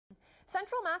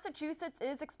Central Massachusetts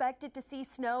is expected to see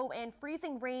snow and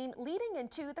freezing rain leading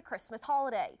into the Christmas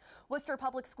holiday. Worcester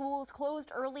Public Schools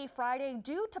closed early Friday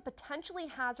due to potentially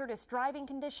hazardous driving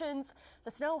conditions.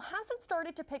 The snow hasn't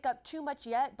started to pick up too much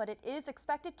yet, but it is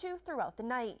expected to throughout the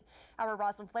night. Our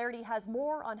Roslyn Flaherty has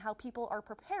more on how people are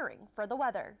preparing for the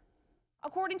weather.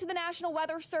 According to the National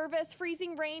Weather Service,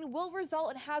 freezing rain will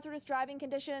result in hazardous driving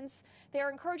conditions. They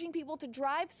are encouraging people to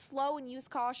drive slow and use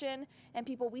caution. And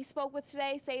people we spoke with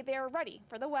today say they are ready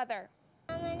for the weather.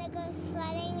 I'm going to go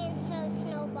sledding and throw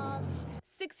snowballs.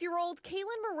 6-year-old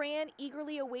Kaylin Moran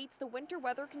eagerly awaits the winter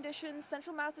weather conditions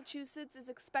Central Massachusetts is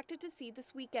expected to see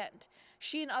this weekend.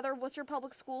 She and other Worcester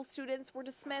Public School students were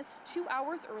dismissed 2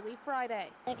 hours early Friday.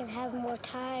 I can have more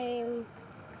time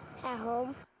at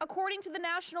home. According to the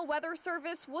National Weather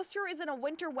Service, Worcester is in a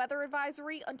winter weather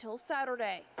advisory until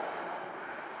Saturday.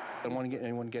 I don't want to get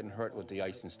anyone getting hurt with the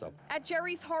ice and stuff. At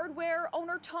Jerry's Hardware,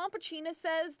 owner Tom Pacina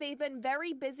says they've been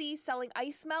very busy selling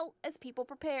ice melt as people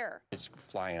prepare. It's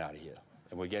flying out of here,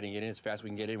 and we're getting it in as fast as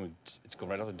we can get in. It's going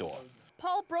right out the door.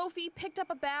 Paul Brophy picked up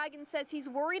a bag and says he's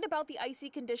worried about the icy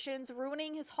conditions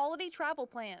ruining his holiday travel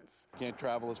plans. Can't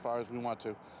travel as far as we want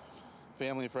to.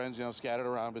 Family and friends, scattered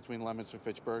around between Leominster,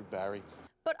 Fitchburg, Barry.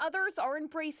 But others are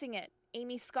embracing it.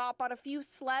 Amy Scott bought a few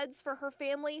sleds for her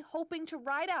family, hoping to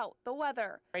ride out the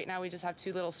weather. Right now we just have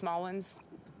 2 little small ones,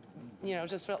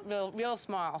 just real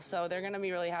small. So they're going to be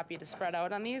really happy to spread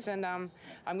out on these, and I'm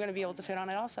going to be able to fit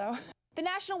on it also. The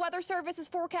National Weather Service is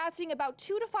forecasting about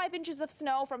 2 to 5 inches of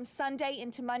snow from Sunday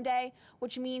into Monday,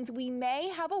 which means we may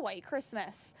have a white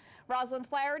Christmas. Roslyn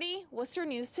Flaherty, Worcester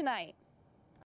News Tonight.